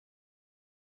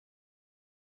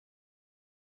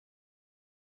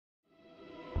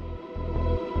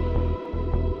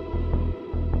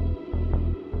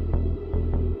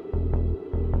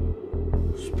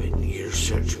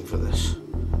searching for this.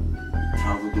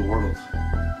 Travelled the world.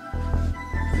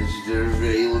 Visited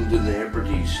every island in the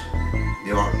Hebrides,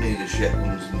 the Orkney, the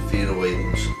Shetlands and Faroe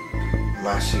Islands,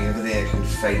 amassing everything I could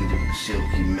find of the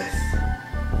silky myth.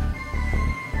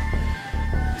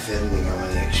 If anything, I'm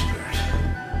an expert.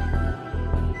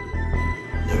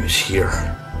 Now it's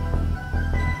here.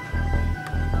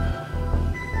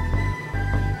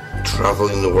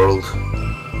 Travelling the world,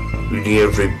 reading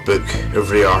every book,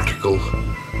 every article,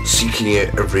 seeking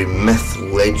out every myth,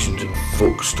 legend and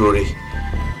folk story.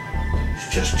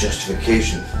 It's just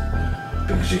justification,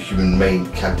 because the human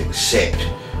mind can't accept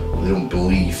what they don't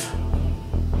believe.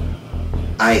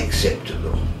 I accept it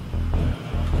though.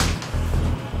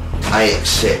 I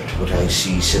accept what I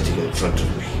see sitting in front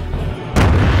of me.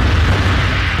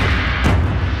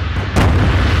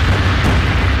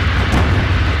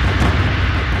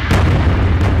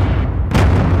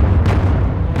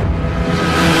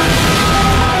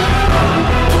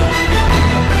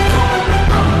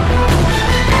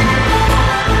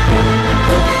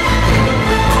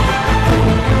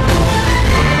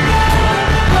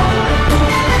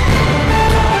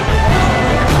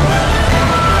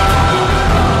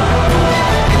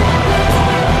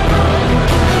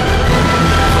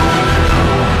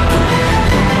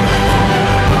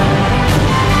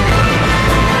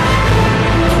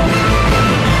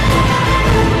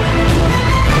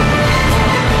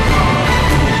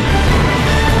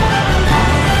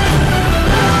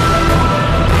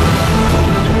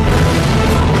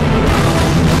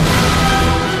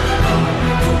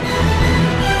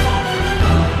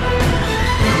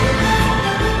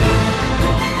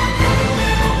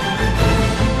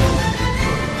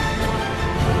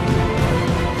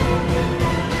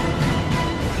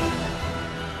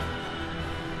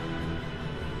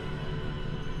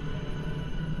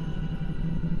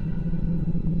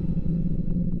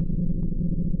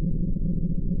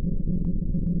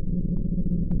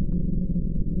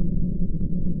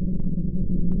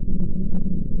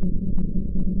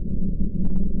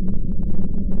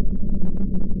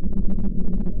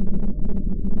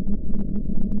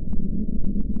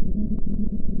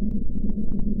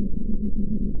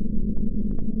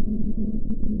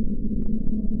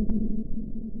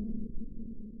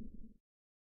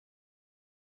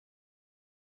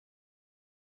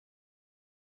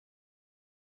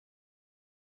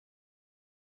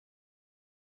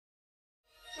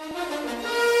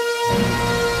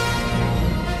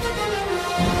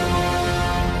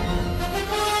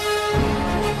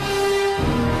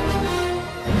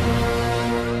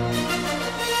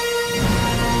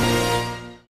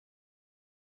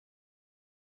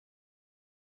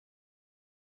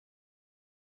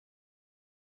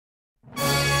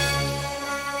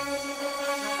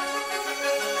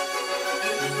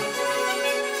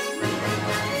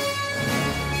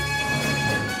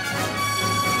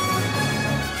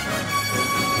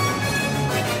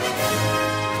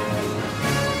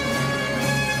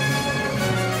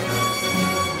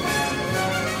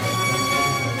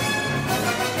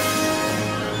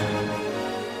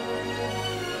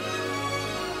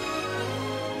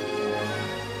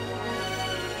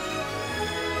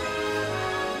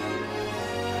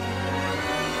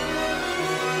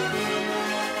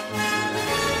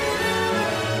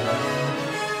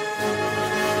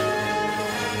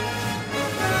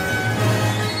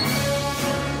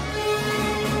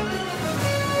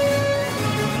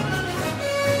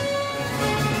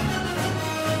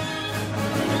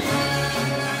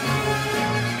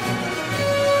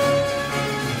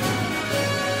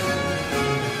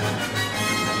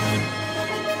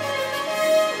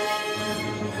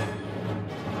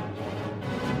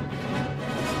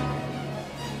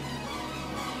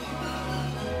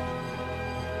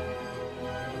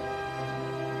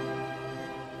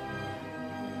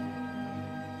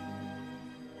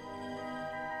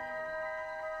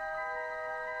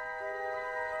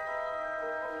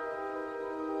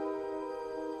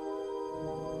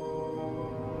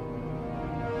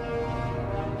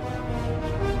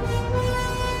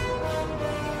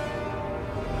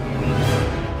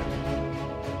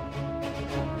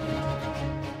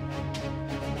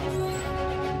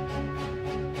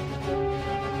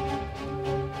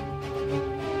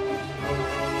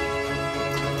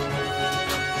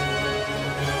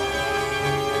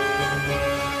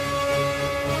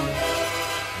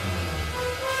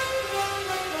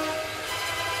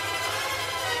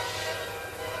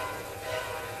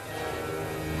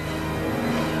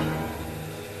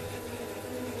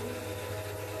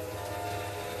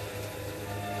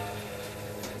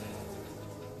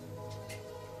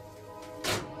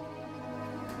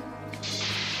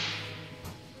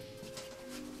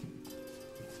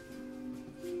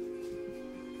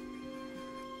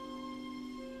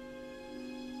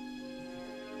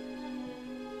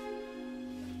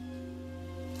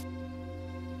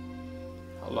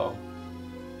 long?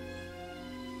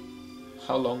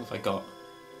 How long have I got?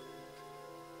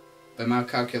 By my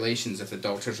calculations, if the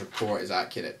doctor's report is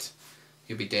accurate,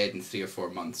 you'll be dead in 3 or 4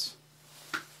 months.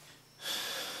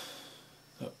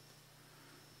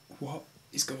 What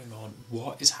is going on?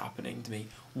 What is happening to me?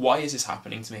 Why is this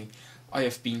happening to me? I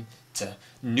have been to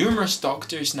numerous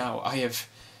doctors now. I have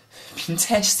been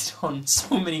tested on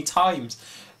so many times.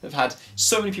 I've had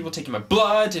so many people taking my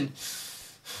blood, and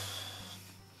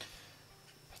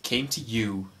I came to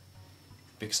you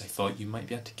because I thought you might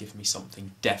be able to give me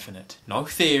something definite. No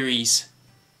theories,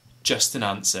 just an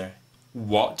answer.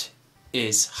 What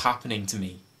is happening to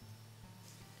me?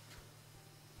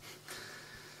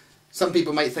 Some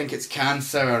people might think it's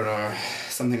cancer or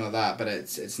something like that, but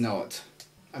it's not.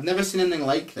 I've never seen anything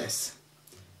like this.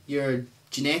 Your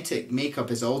genetic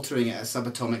makeup is altering at a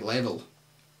subatomic level.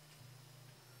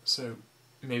 So,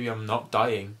 maybe I'm not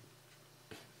dying.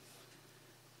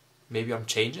 Maybe I'm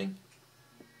changing?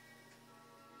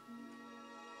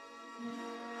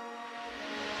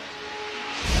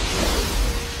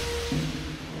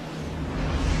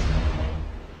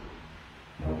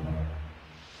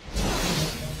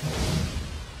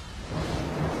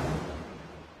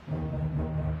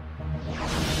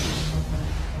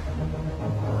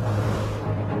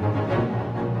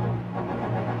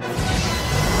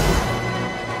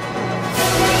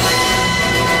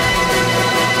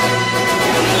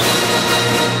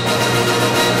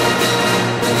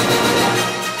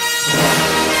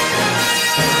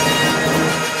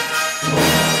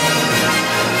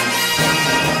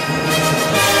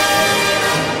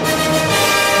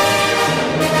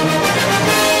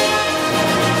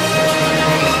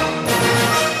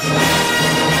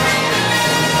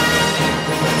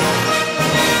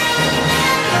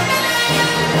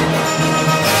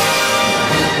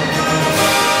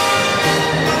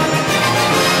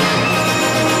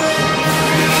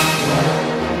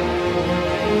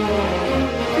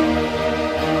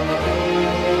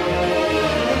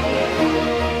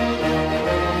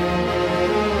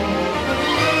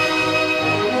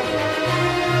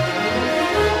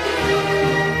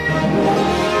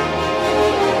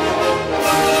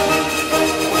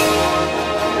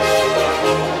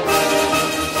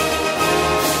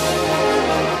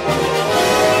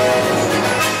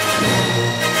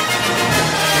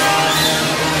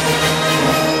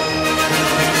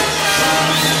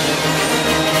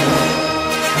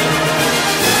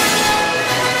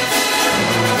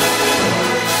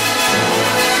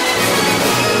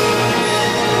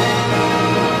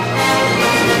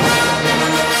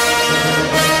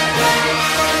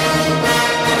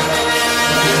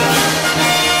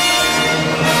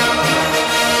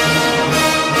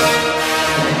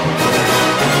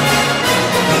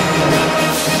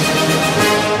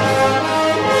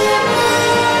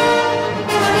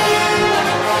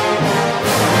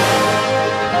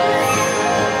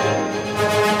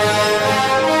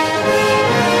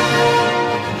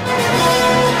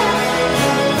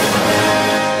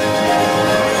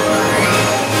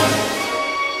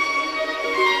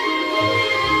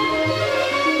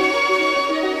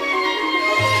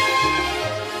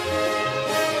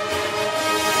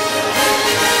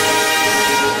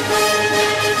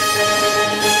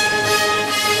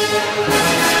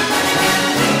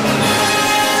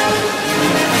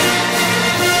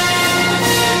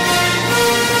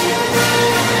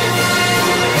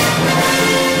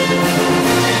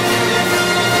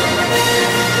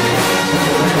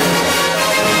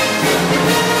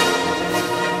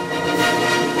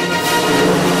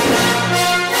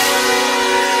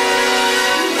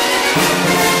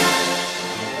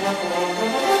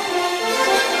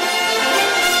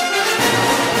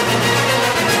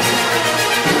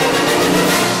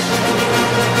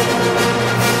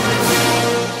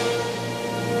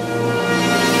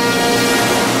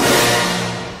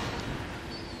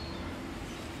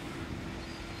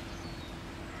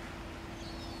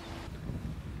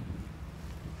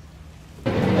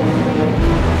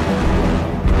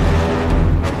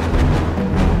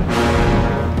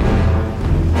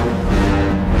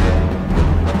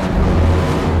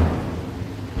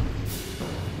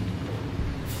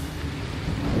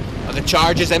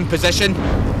 Charges in position.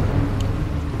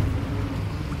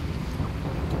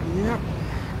 Yep,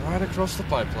 right across the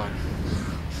pipeline.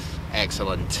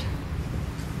 Excellent.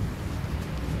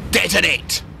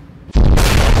 Detonate!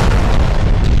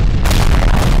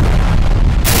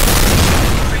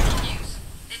 Breaking news.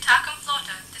 The attack on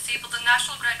Flotta disabled the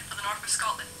national grid for the north of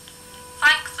Scotland.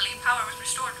 Thankfully, power was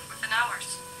restored within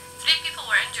hours. 3 people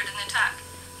were injured in the attack,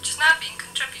 which is now being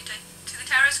contributed to the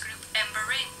terrorist group Ember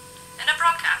Rain. In a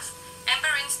broadcast,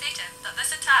 Ember Rain stated that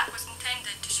this attack was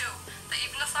intended to show that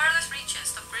even the furthest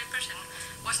reaches of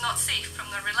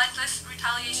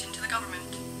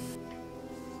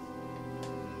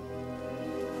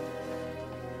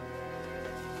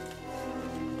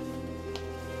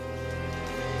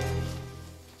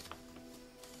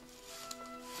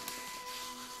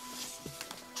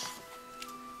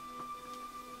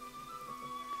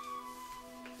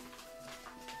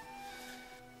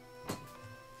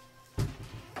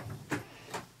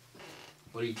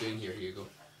What are you doing here, Hugo?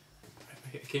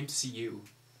 I came to see you.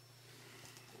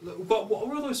 Look, what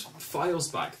were those files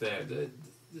back there?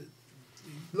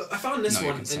 Look, I found this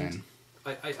one, and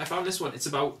I found this one. It's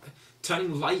about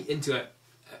turning light into a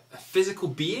physical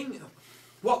being.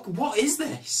 What is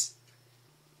this?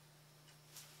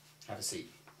 Have a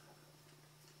seat.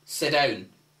 Sit down.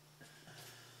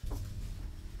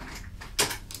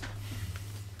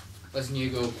 Listen,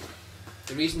 Hugo,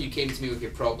 the reason you came to me with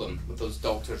your problem with those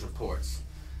doctor's reports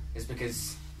is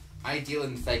because I deal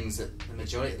in things that the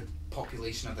majority of the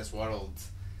population of this world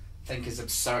think is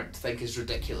absurd, think is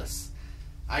ridiculous.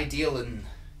 I deal in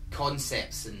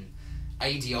concepts and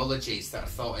ideologies that are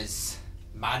thought as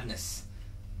madness.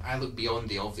 I look beyond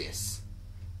the obvious.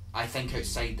 I think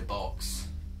outside the box.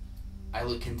 I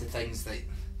look into things that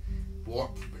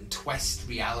warp and twist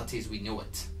reality as we know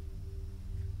it.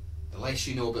 The less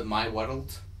you know about my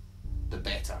world, the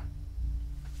better.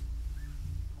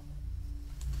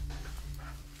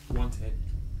 Wanted.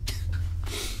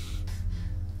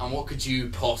 And what could you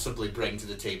possibly bring to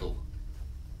the table?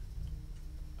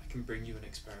 I can bring you an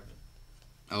experiment.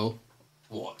 Oh?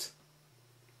 What?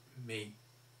 Me.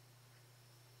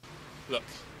 Look,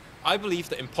 I believe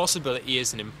that impossibility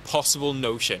is an impossible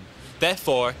notion.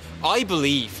 Therefore, I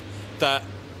believe that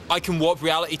I can warp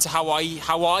reality to how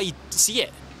I see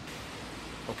it.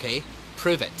 Okay,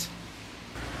 prove it.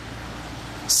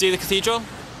 See the cathedral?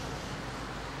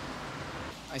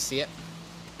 I see it.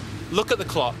 Look at the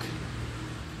clock.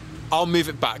 I'll move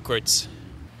it backwards.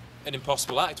 An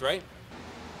impossible act, right?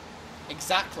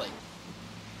 Exactly.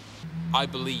 I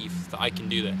believe that I can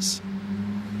do this.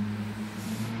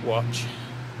 Watch.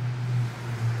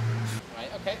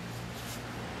 Right, okay.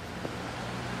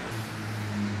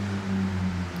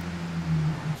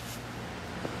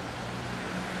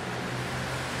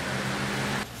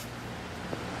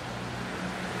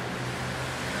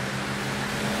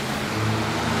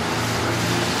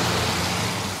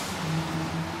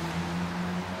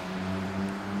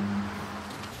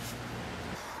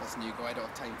 Listen, Hugo, I don't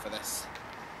have time for this.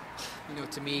 You know,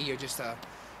 to me, you're just an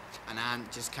ant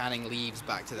just carrying leaves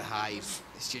back to the hive.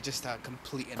 You're just a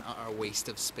complete and utter waste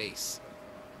of space.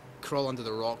 Crawl under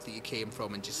the rock that you came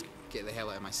from and just get the hell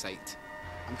out of my sight.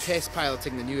 I'm test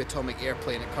piloting the new atomic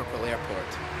airplane at Kirkwall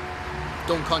Airport.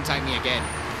 Don't contact me again.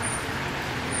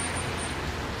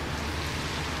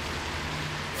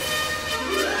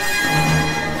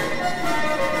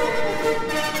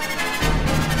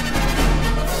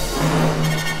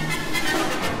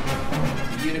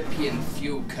 European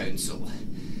Fuel Council.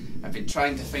 I've been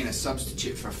trying to find a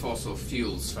substitute for fossil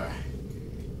fuels for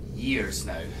years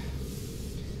now,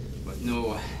 with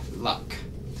no luck.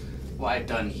 What I've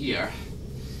done here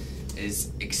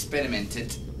is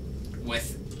experimented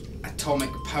with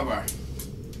atomic power.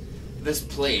 This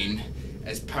plane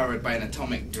is powered by an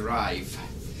atomic drive.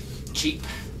 Cheap,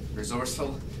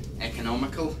 resourceful,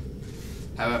 economical,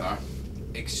 however,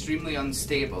 extremely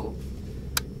unstable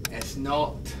if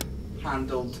not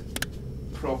handled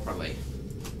properly.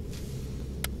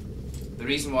 The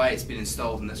reason why it's been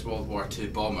installed in this World War II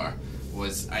bomber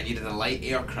was I needed a light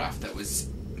aircraft that was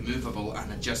movable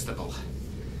and adjustable.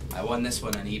 I won this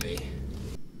one on eBay.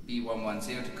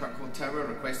 B110 to Kirkwall Tower,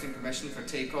 requesting permission for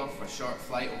takeoff for a short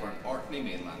flight over Orkney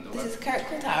mainland. Over. This is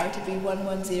Kirkwall Tower to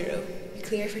B110. You're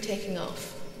clear for taking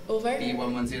off. Over.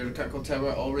 B110 to Kirkwall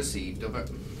Tower, all received. Over.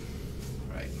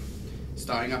 Right.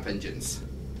 Starting up engines.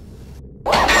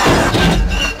 Come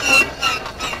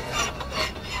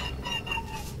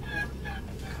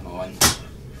on.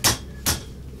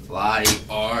 Fly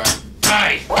or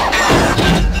die!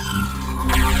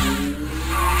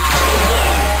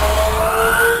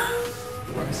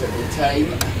 Works every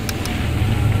time.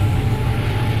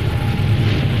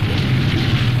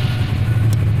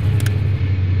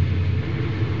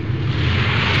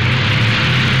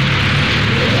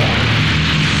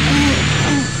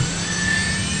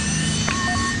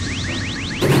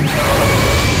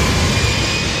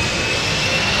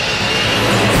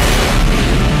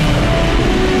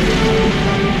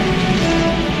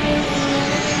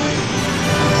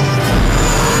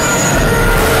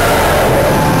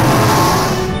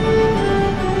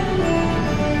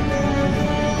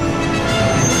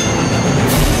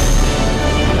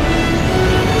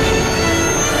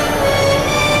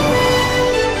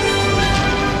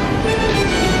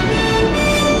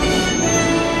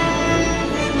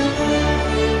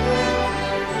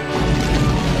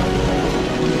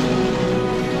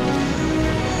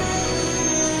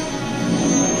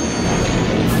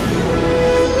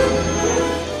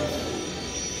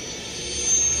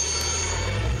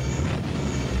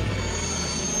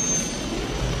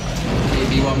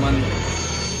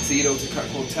 B110 to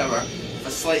Kirkwall Tower.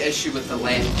 a slight issue with the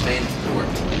left vent port.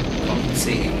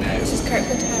 Compensating now. This is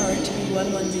Kirkland Tower to be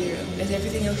 110. Is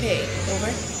everything okay?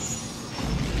 Over.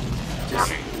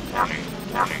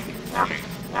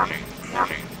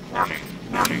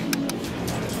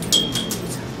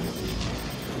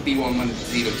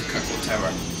 B110 to Kirkland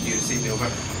Tower. Do you receive me? Over.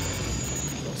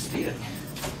 Steering.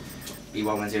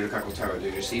 B110 to Kirkland Tower. Do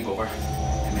you receive? Over.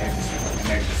 Emergency.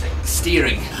 Emergency.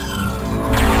 Steering.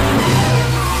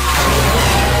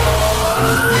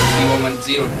 B110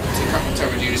 to Kirkland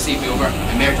Tower. Do you receive me? Over.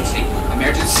 Emergency.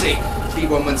 Emergency.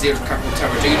 B110 to Kirkland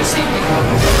Tower. Do you receive me?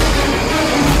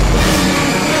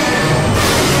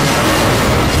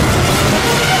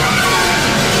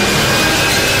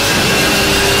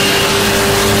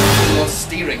 Lost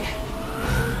steering.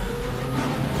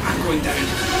 I'm going down.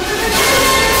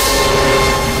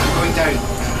 I'm going down.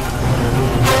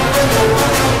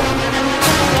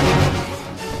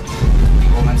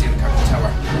 B110 Kirkland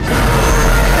Tower.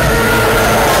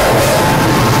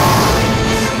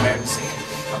 Emergency.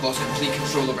 I've lost complete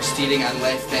control over steering and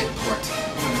left vent port.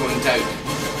 I'm going down.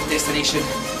 Destination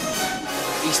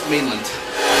East Mainland.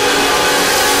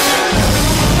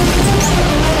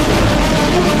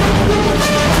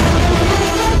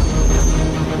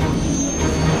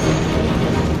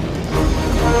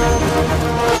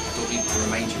 Don't need to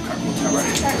remind you, Kirkland Tower.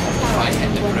 If I hit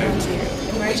the ground,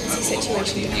 Emergency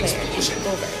situation declared.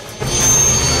 Over.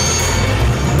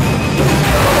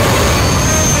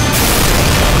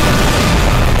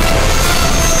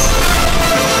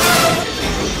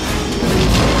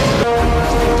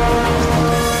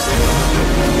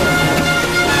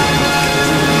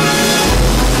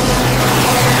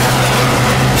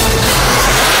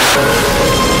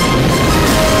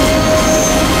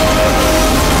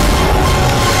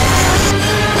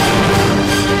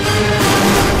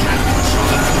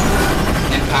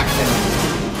 Impact in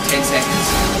 10 seconds.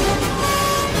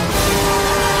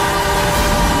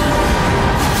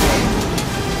 10,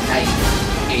 9,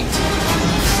 8,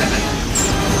 7,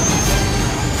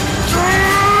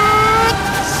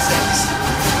 6,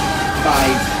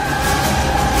 5,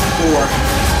 4,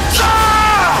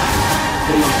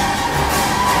 3,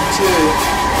 2,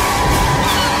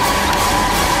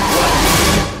 1.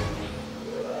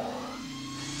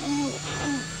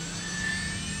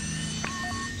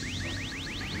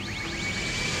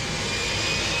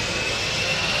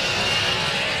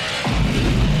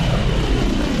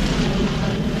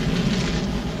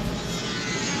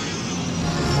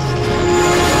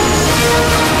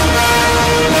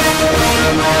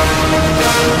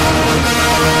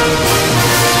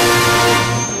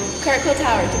 Kirkland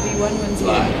Tower to be 110.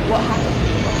 Fly. What happened?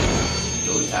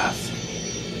 Don't task,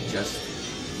 just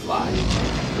fly.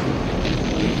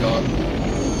 We got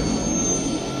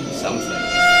something.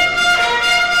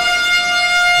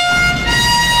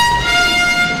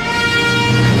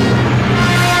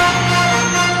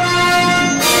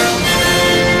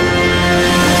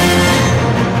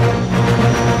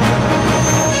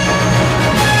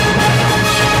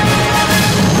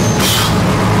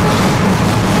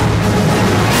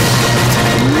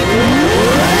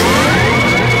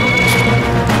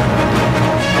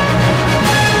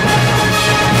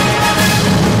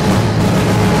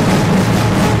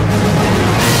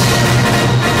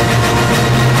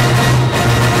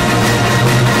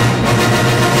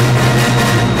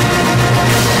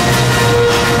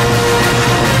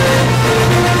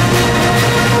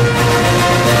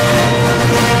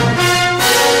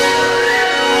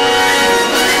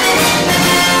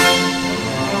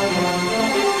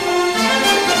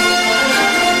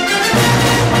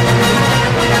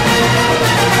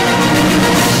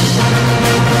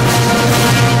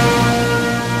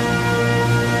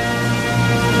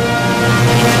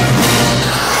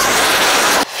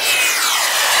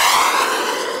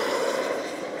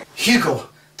 Hugo,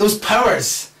 those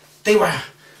powers, they were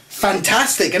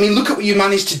fantastic. I mean, look at what you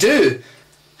managed to do.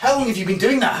 How long have you been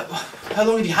doing that? How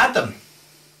long have you had them?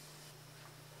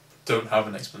 Don't have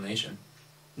an explanation.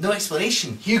 No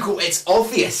explanation. Hugo, it's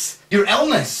obvious. Your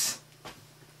illness.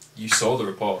 You saw the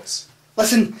reports.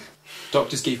 Listen,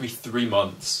 Doctors gave me 3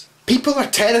 months. people are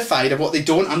terrified of what they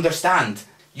don't understand.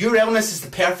 Your illness is the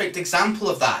perfect example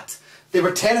of that. They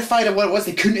were terrified of what it was,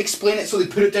 they couldn't explain it, so they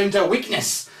put it down to a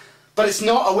weakness. But it's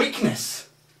not a weakness.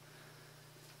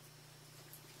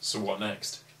 So what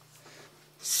next?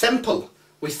 Simple.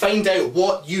 We find out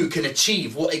what you can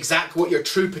achieve, what your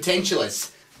true potential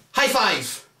is. High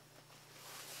five!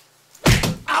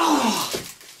 Ah!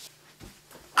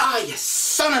 Ah, you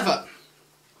son of a...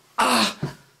 Ah!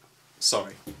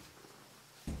 Sorry.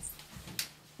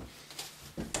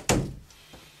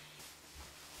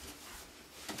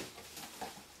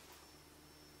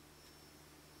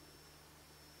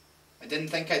 didn't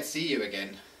think I'd see you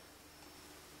again.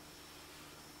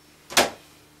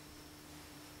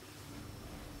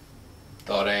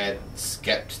 Thought I had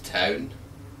skipped town.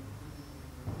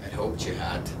 I'd hoped you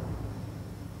had.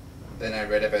 Then I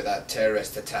read about that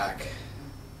terrorist attack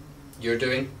you're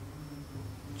doing.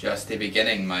 Just the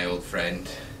beginning, my old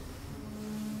friend.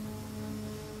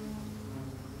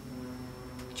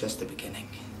 Just the beginning.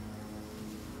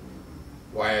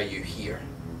 Why are you here?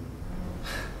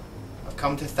 I've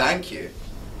come to thank you.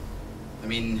 I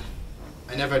mean,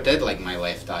 I never did like my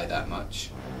left eye that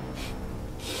much.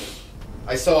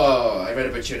 I read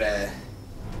about your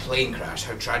plane crash,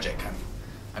 how tragic.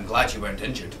 I'm glad you weren't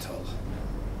injured at all.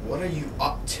 What are you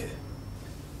up to?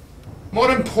 More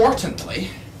importantly,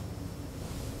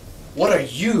 what are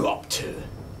you up to?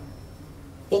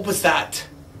 What was that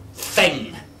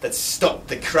thing that stopped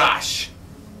the crash?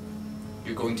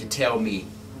 You're going to tell me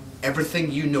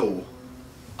everything you know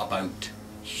about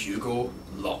Hugo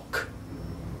Locke.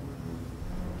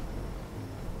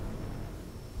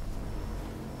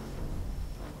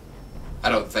 I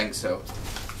don't think so.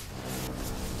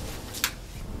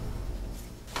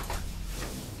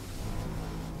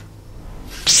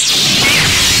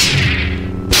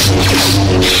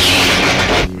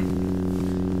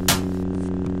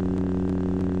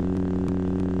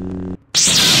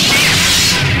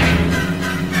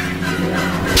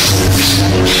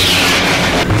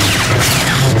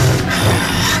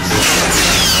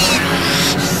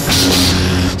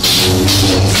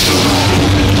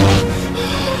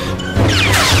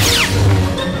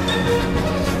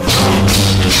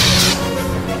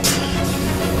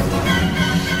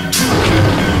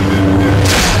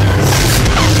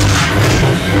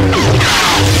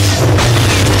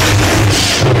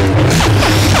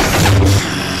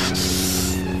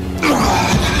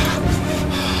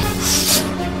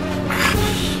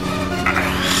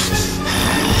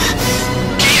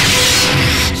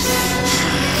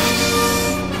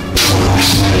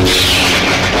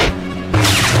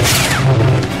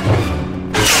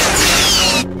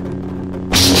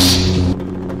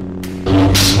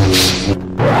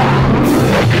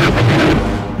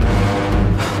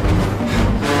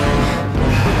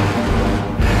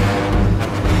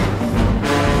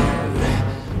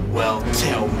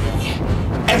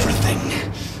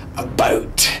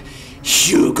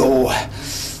 Hugo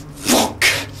Locke.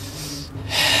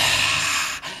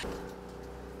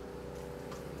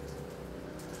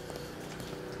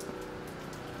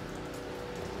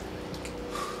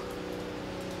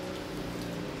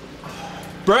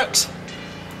 Brooks?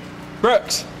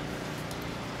 Brooks?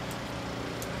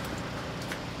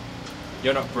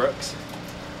 You're not Brooks?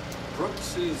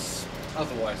 Brooks is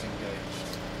otherwise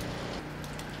engaged.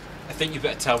 I think you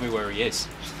better tell me where he is.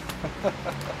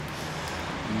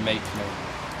 Make me.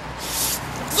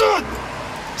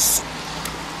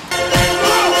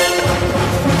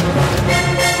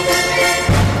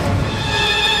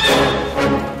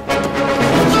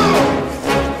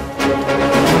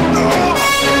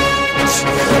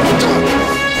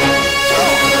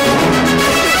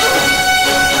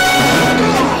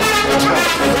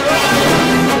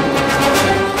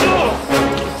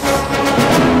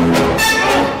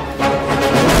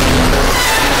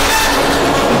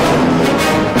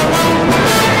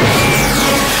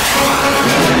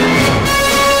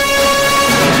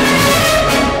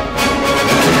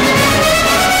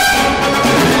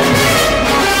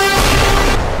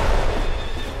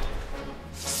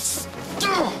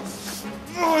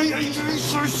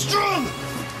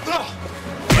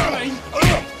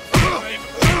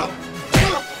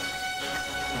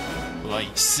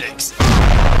 Like 6. Can't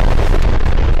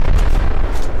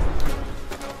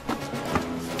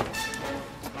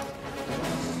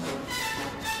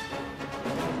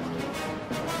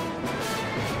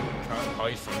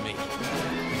hide from me.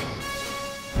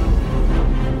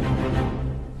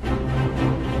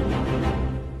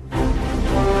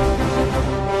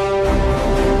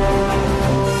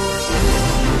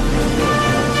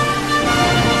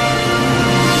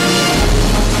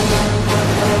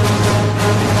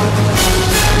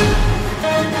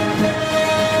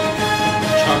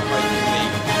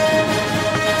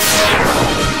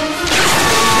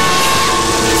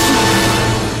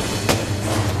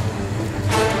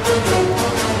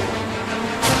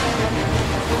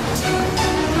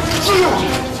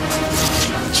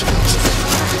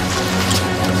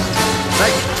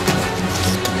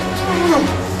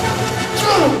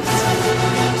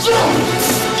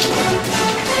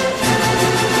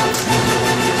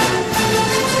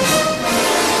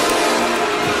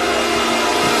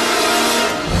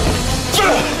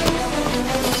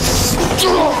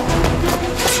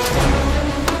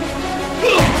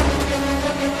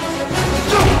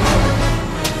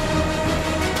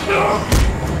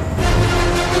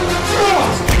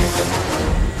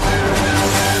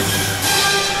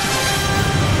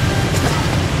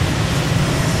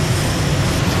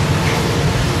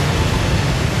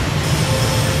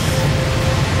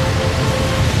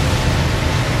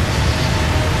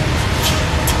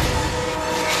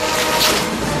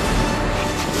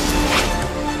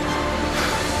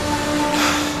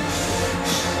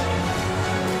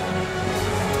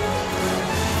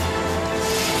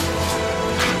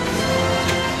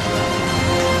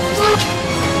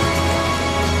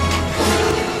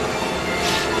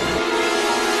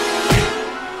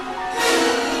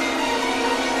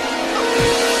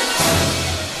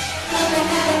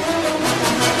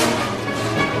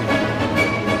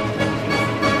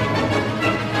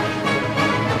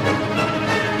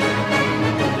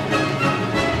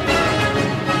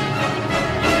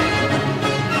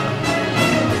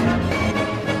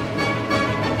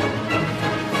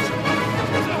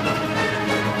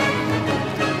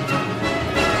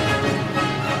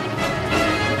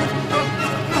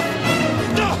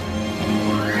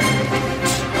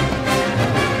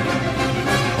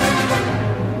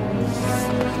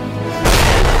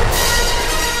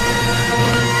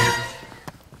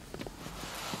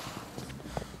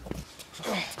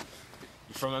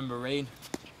 Rain.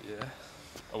 Yeah?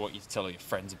 I want you to tell all your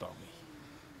friends about me.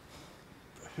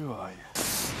 But who are you?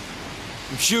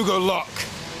 I'm Hugo Locke.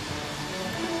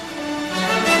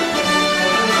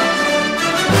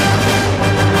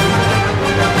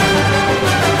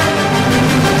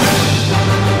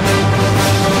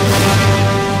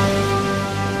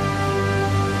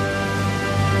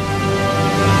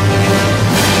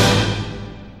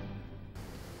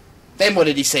 Then what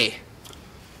did he say?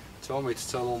 Told me to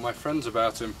tell all my friends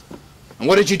about him. And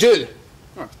what did you do?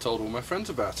 I told all my friends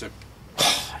about him.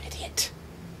 Idiot.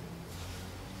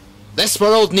 This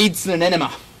world needs an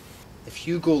enema. If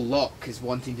Hugo Locke is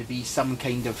wanting to be some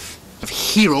kind of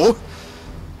hero,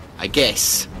 I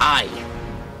guess I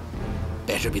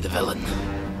better be the villain.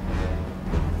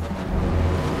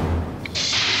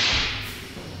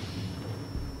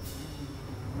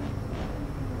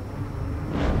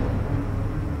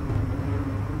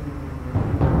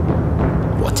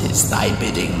 What is thy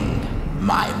bidding,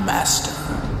 my master?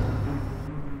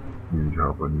 You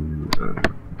have a new enemy.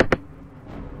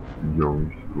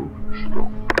 Young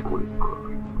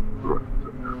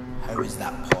How is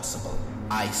that possible?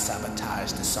 I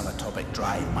sabotaged the subatomic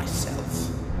drive myself.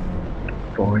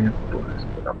 Boy is blessed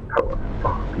with a power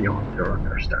far beyond your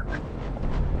understanding.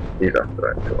 He's a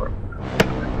threat to our planet.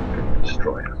 He can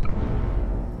destroy us.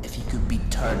 If he could be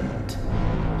turned,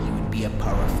 he would be a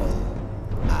powerful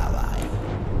ally.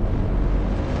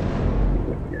 He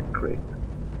would be a great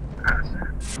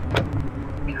asset.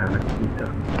 Can it be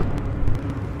done?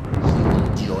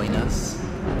 He will join us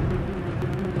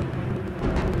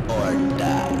or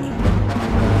die.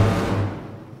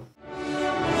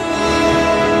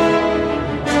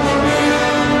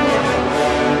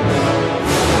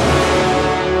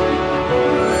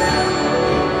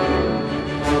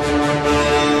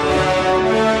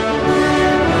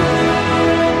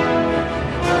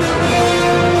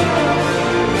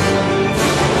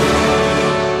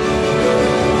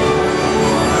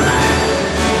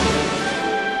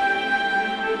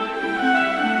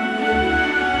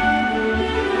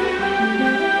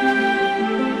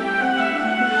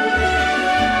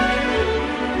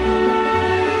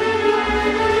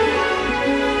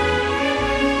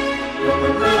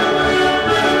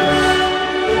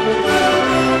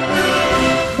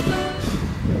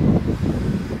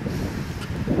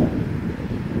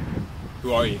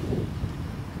 Who are you?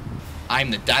 I'm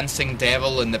the dancing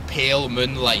devil in the pale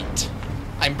moonlight.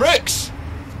 I'm Brooks!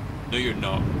 No, you're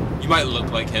not. You might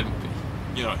look like him,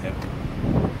 but you're not him.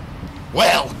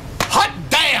 Well, hot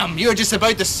damn! You're just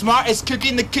about the smartest cookie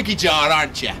in the cookie jar,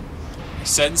 aren't you? I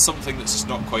sense something that's just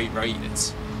not quite right.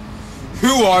 It's...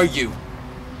 Who are you?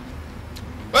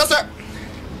 Well, sir,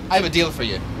 I have a deal for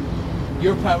you.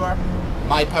 Your power,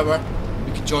 my power,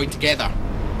 we could join together.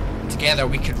 Together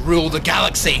we could rule the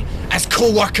galaxy as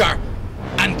co-worker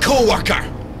and co-worker.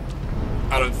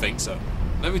 I don't think so.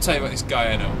 Let me tell you about this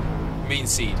guy I know. Mean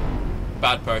seed.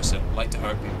 Bad person. Like to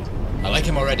hurt people. I like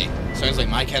him already. Sounds like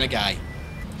my kind of guy.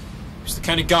 He's the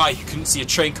kind of guy who couldn't see a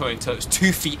train coming until it was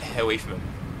 2 feet away from him.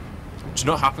 Do you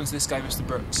know what happens to this guy, Mr.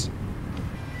 Brooks?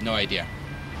 No idea.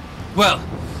 Well,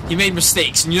 he made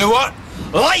mistakes, and you know what?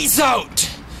 Lights out!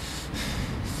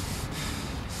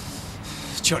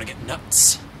 Do you want to get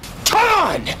nuts? Come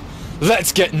on!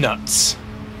 Let's get nuts.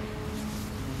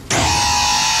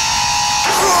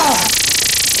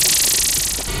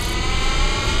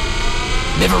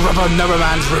 Never rubber, never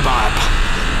man's rhubarb.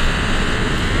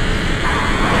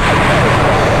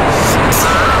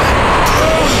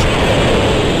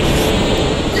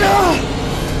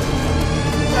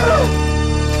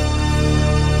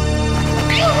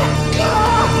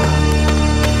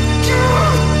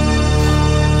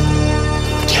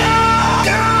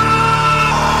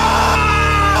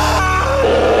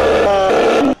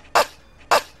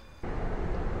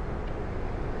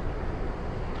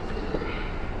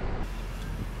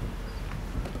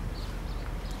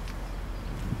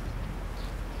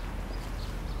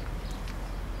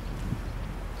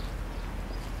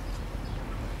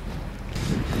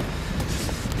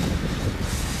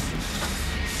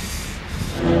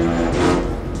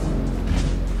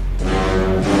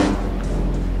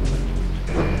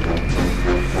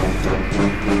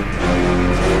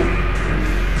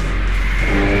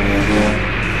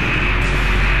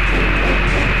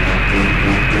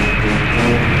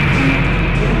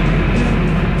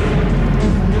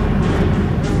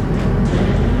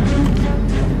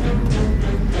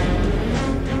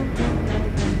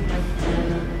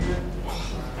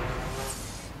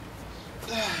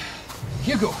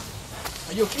 Hugo,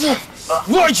 are you okay?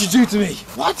 What did you do to me?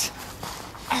 What?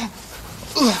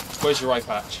 Where's your eye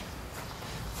patch?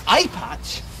 Eye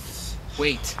patch?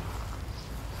 Wait.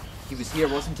 He was here,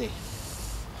 wasn't he?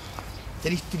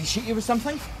 Did he shoot you with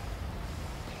something?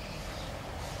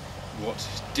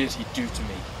 What did he do to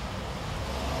me?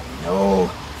 No.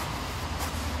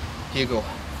 Hugo,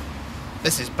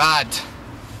 this is bad.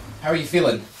 How are you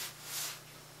feeling?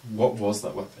 What was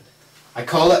that weapon? I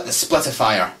call it the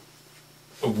Splitterfire.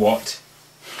 A what?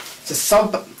 It's a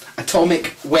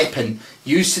sub-atomic weapon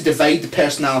used to divide the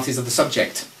personalities of the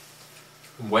subject.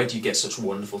 And where do you get such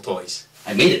wonderful toys?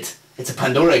 I made it. It's a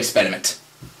Pandora experiment.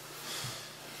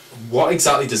 What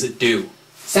exactly does it do?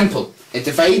 Simple. It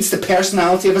divides the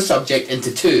personality of a subject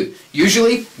into two,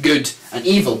 usually good and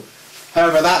evil.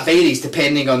 However, that varies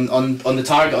depending on the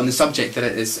target, on the subject that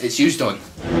it's used on.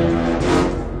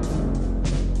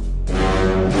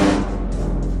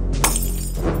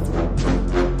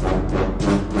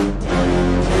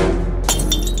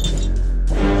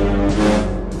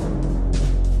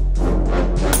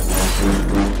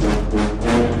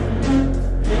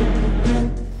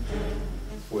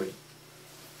 Wait.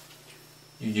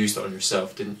 You used it on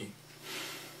yourself, didn't you?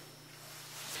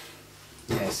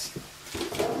 Yes.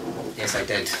 Yes, I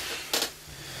did.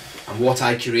 And what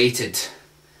I created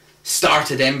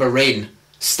started Ember Rain.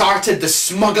 Started the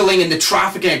smuggling and the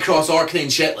trafficking across Orkney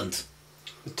and Shetland.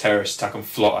 The terrorist attack on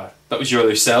Flotta. That was your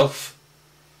other self?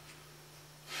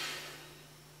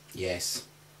 Yes.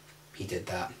 He did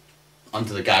that.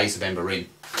 Under the guise of Ember Rain.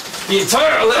 The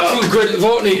entire electrical grid of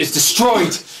Orkney is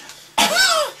destroyed!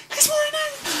 It's more than that.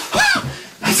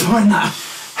 It's more than that.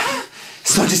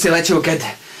 It's not just the electrical grid.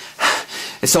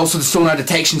 It's also the sonar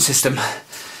detection system. I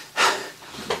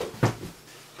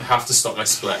have to stop my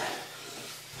split.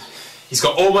 He's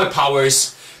got all my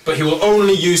powers, but he will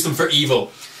only use them for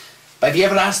evil. But have you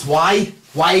ever asked why?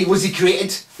 Why was he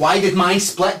created? Why did my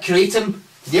split create him?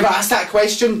 Did you ever ask that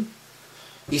question?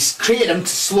 He's created him to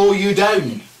slow you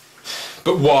down.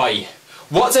 But why?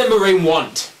 What's Ember Rain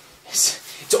want? It's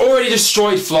already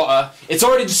destroyed Flotta. It's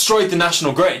already destroyed the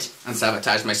national grid. And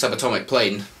sabotaged my subatomic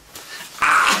plane.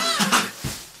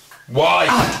 Why?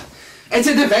 It's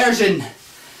a diversion.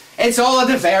 It's all a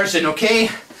diversion, okay?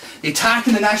 The attack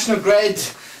on the national grid,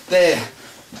 the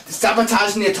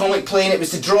sabotaging the atomic plane, it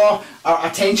was to draw our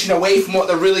attention away from what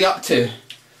they're really up to.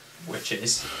 Which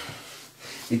is?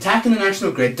 The attack on the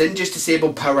national grid didn't just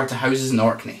disable power to houses in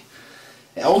Orkney.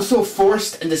 It also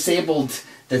forced and disabled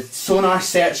the sonar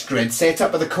search grid set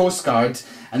up by the Coast Guard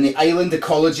and the Island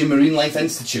Ecology Marine Life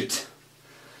Institute.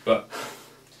 But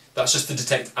that's just to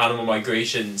detect animal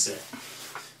migrations.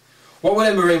 What would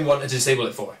Ember Rain want to disable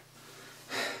it for?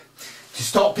 To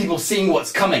stop people seeing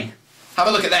what's coming. Have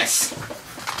a look at this.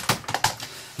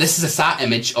 This is a sat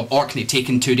image of Orkney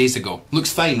taken 2 days ago.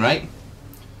 Looks fine, right?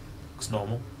 Looks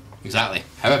normal. Exactly.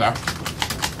 However,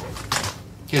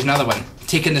 here's another one.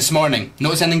 Taken this morning.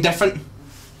 Notice anything different?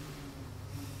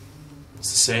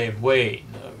 It's the same. Wait,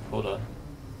 no, hold on.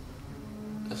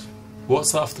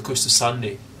 What's that off the coast of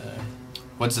Sandy?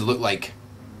 What does it look like?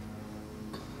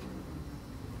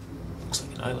 Looks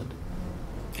like an island.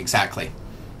 Exactly.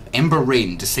 Ember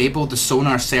Rain disabled the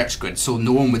sonar search grid so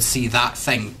no one would see that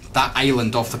thing, that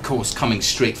island off the coast coming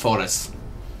straight for us.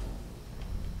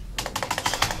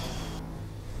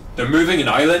 They're moving an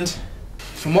island?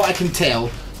 From what I can tell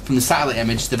from the satellite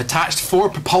image, they've attached 4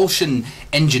 propulsion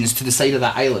engines to the side of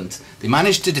that island. They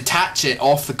managed to detach it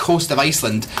off the coast of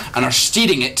Iceland and are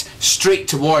steering it straight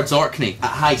towards Orkney at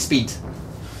high speed.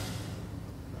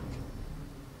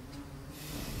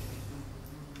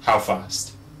 How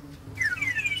fast?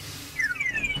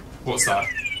 What's that?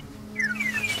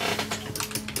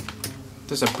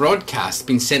 There's a broadcast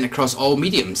being sent across all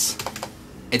mediums.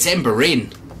 It's Ember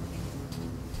Rain.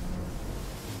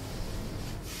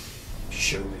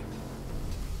 Show me.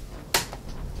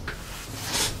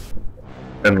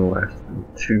 In less than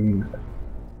 2 minutes,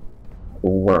 the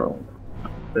world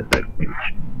is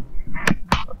ignition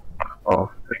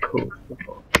off the coast of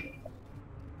Orkney.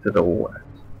 To the west,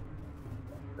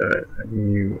 there is a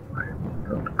new island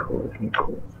on the collision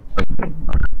course.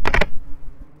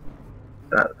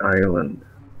 That island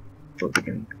will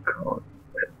begin to cause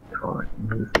tectonic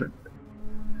movement.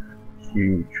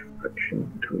 Huge friction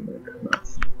between it and that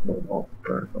small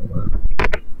part of the land,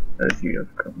 as you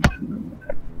have come to know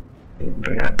it. In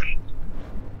reaction,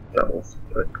 that will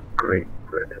split Great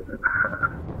Britain in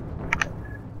half.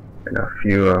 In a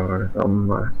few hours, a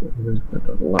massive movement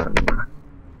of landmass,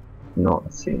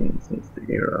 not seen since the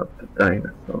era of the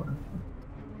dinosaurs,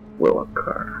 will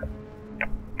occur,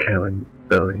 killing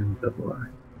billions of lives.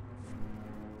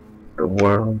 The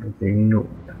world as you know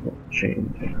it will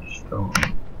change in a storm,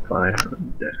 fire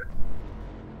and death,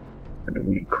 and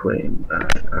we claim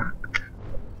that act.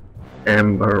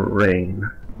 Ember Rain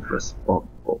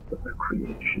responsible for the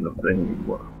creation of the new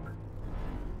world.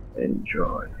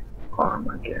 Enjoy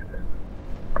Armageddon.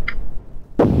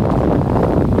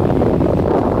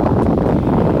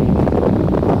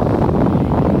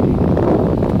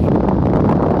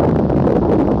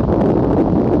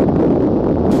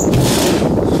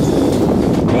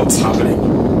 What's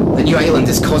happening? The new island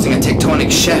is causing a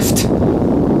tectonic shift.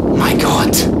 My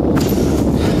god.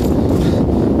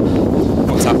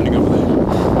 What's happening over there?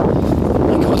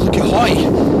 My god, look at Hoy.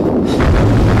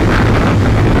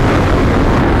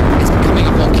 It's becoming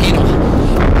a volcano.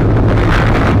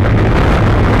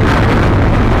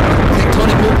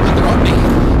 Tectonic movement around me.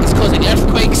 It's causing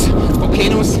earthquakes,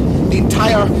 volcanoes, the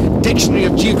entire dictionary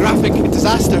of geographic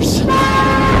disasters.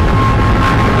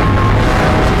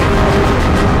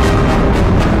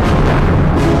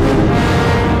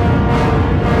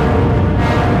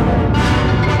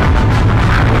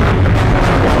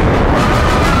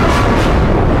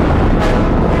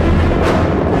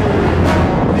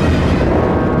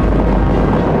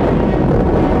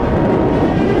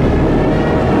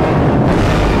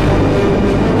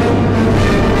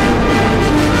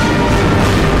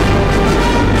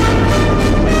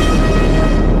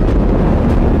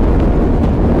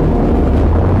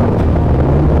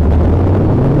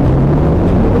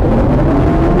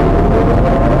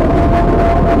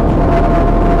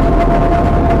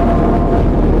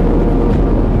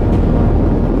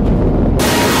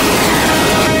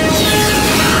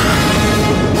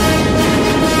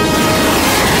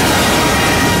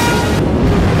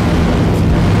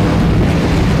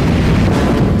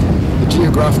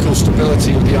 Geographical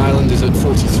stability of the island is at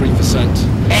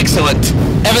 43%. Excellent!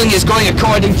 Everything is going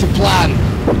according to plan.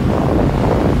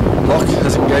 Locke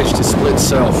has engaged his split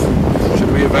self.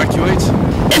 Should we evacuate?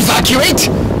 Evacuate?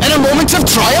 In a moment of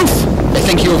triumph? I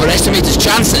think you overestimate his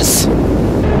chances.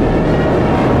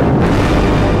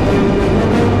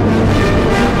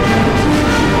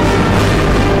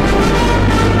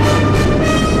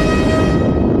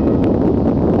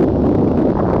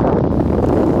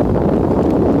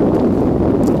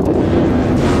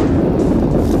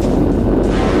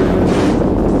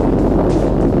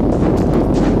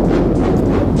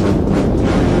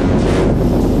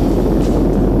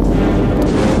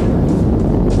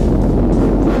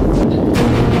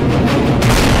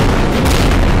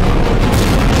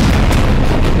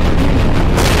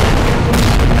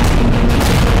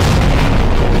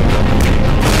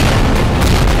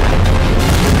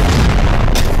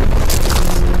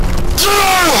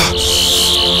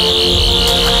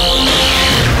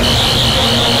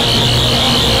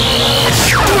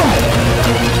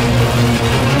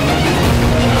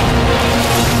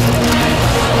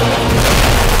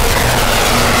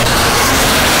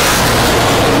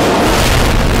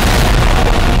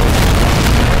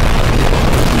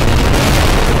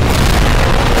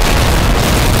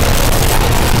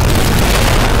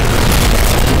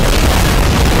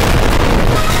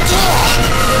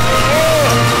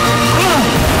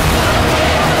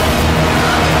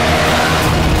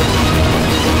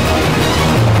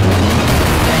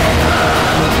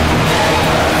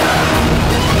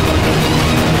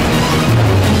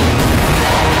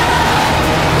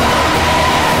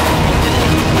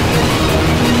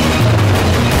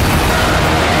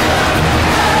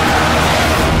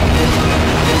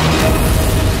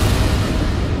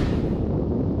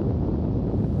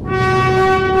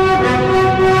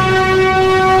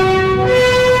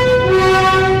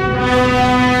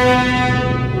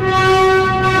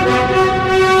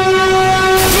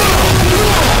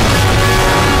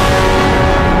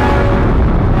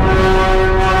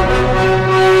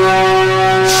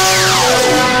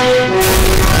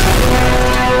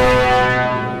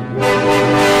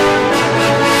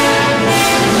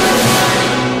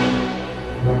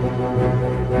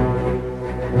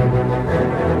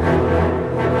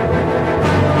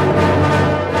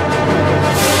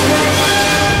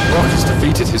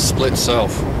 His split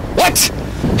self. What?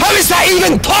 How is that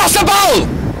even possible?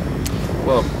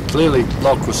 Well, clearly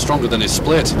Locke was stronger than his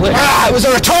split. Ah, it was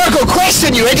a rhetorical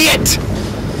question, you idiot!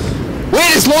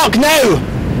 Where is Locke now?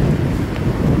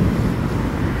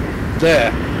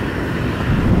 There.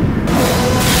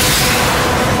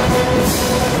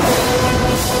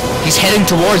 He's heading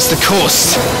towards the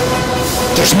coast.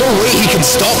 There's no way he can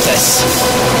stop this.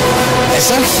 Is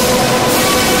there?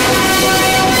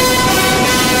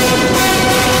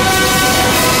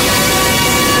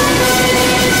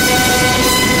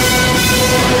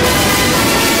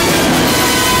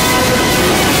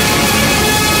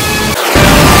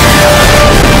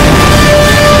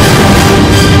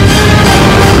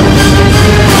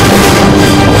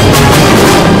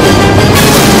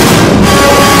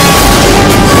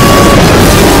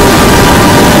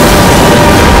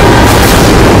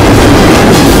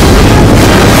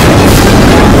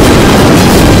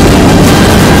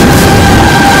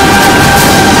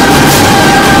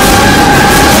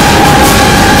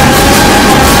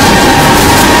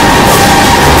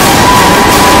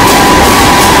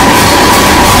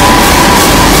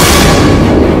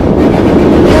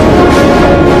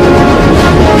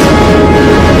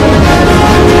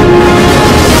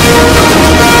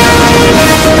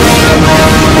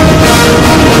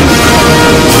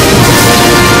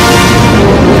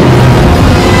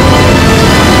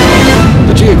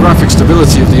 Geographic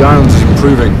stability of the island is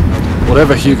improving.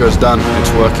 Whatever Hugo's done,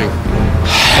 it's working.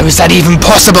 How is that even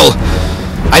possible?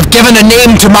 I've given a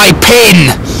name to my pain,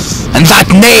 and that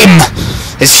name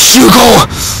is Hugo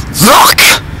Locke!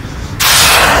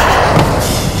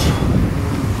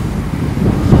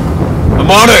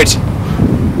 I'm honored!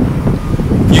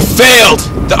 You failed!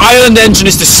 The island engine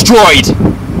is destroyed!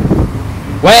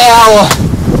 Well,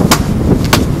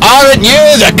 aren't you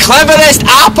the cleverest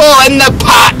apple in the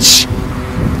patch?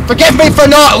 Forgive me for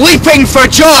not leaping for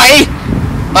joy!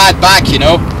 Bad back, you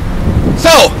know.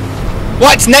 So,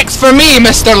 what's next for me,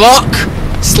 Mr. Locke?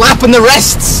 Slap on the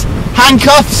wrists?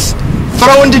 Handcuffs?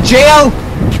 Thrown to jail?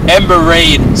 Ember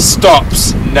Rain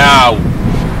stops now.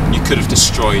 You could have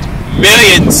destroyed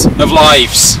millions of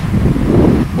lives.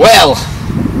 Well,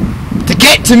 to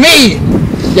get to me,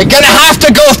 you're gonna have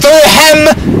to go through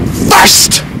him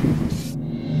first!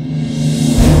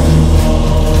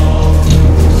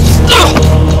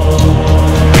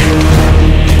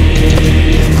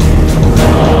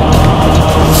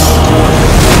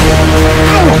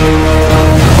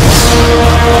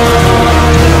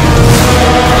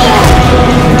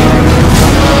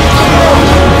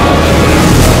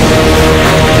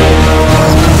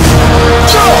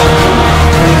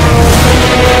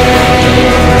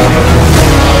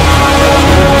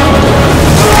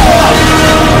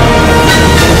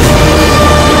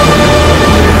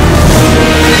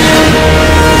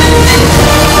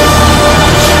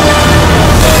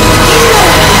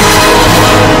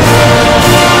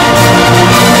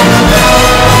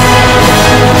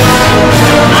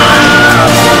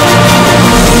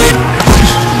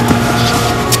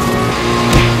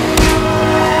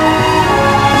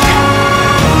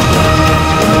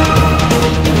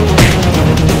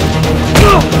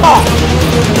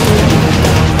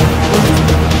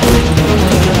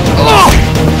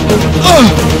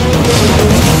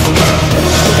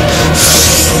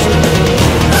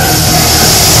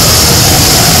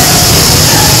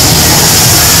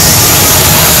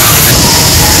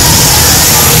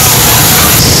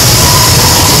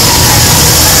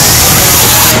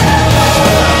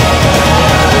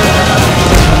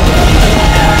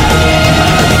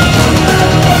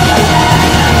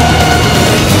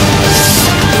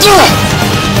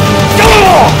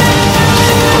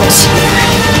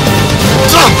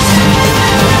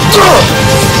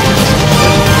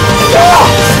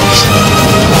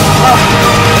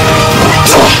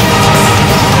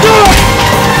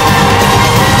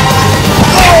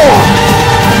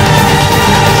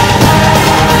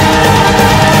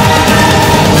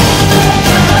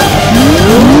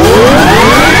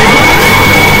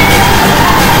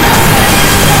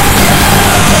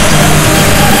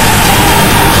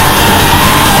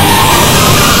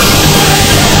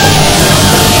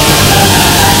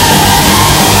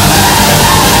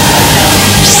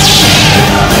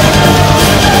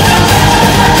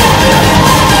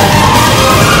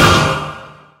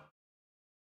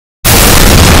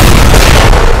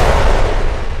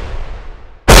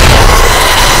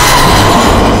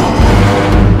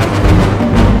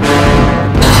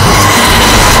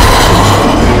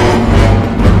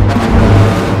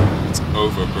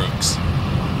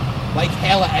 Like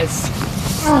hell it is.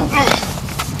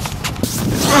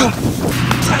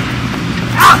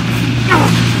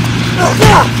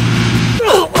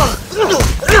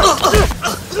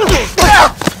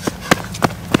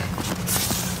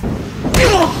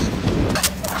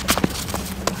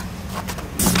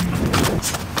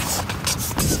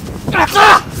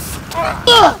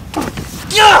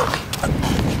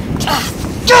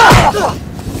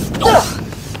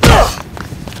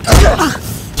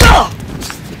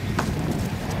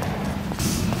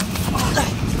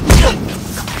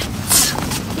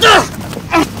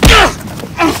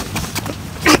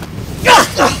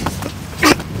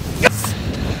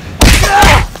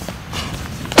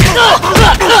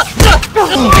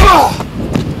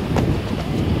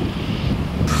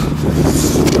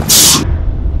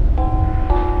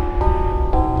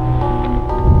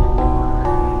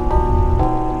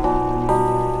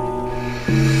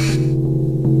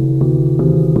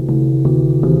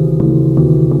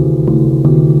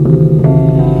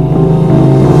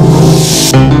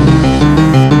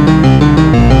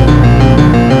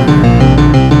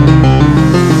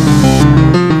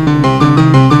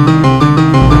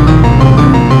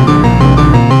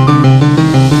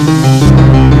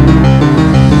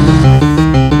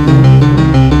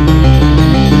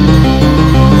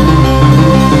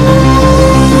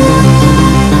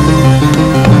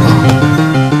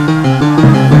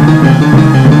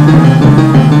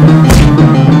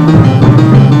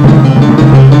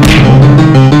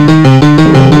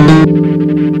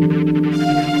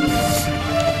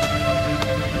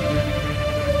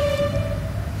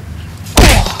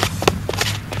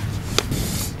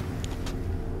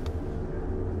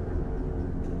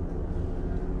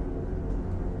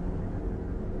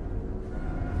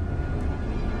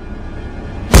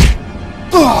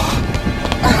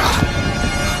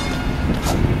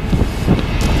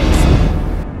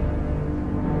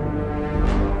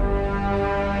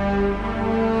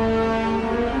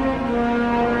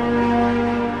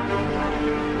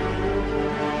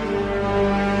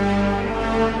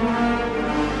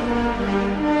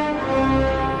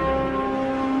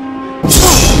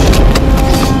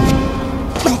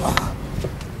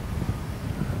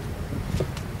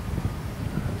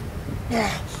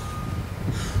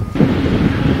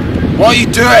 What are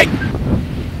you doing?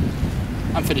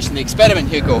 I'm finishing the experiment,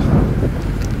 Hugo.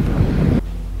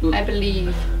 I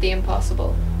believe the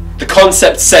impossible. The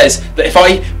concept says that if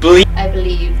I believe... I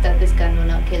believe that this gun will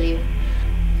not kill you.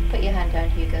 Put your hand down,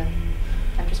 Hugo.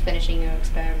 I'm just finishing your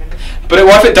experiment. But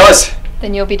what if it does?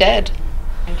 Then you'll be dead.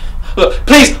 Look,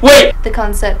 please, wait! The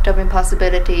concept of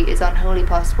impossibility is unwholly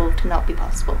possible to not be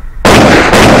possible.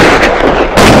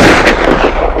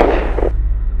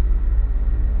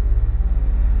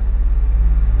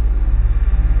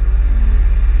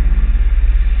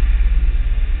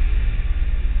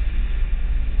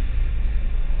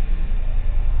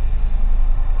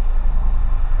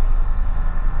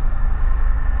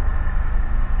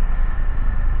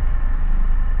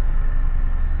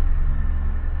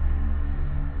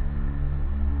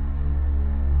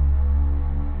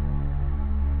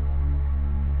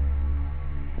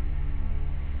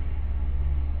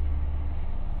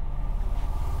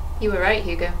 You were right,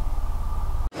 Hugo.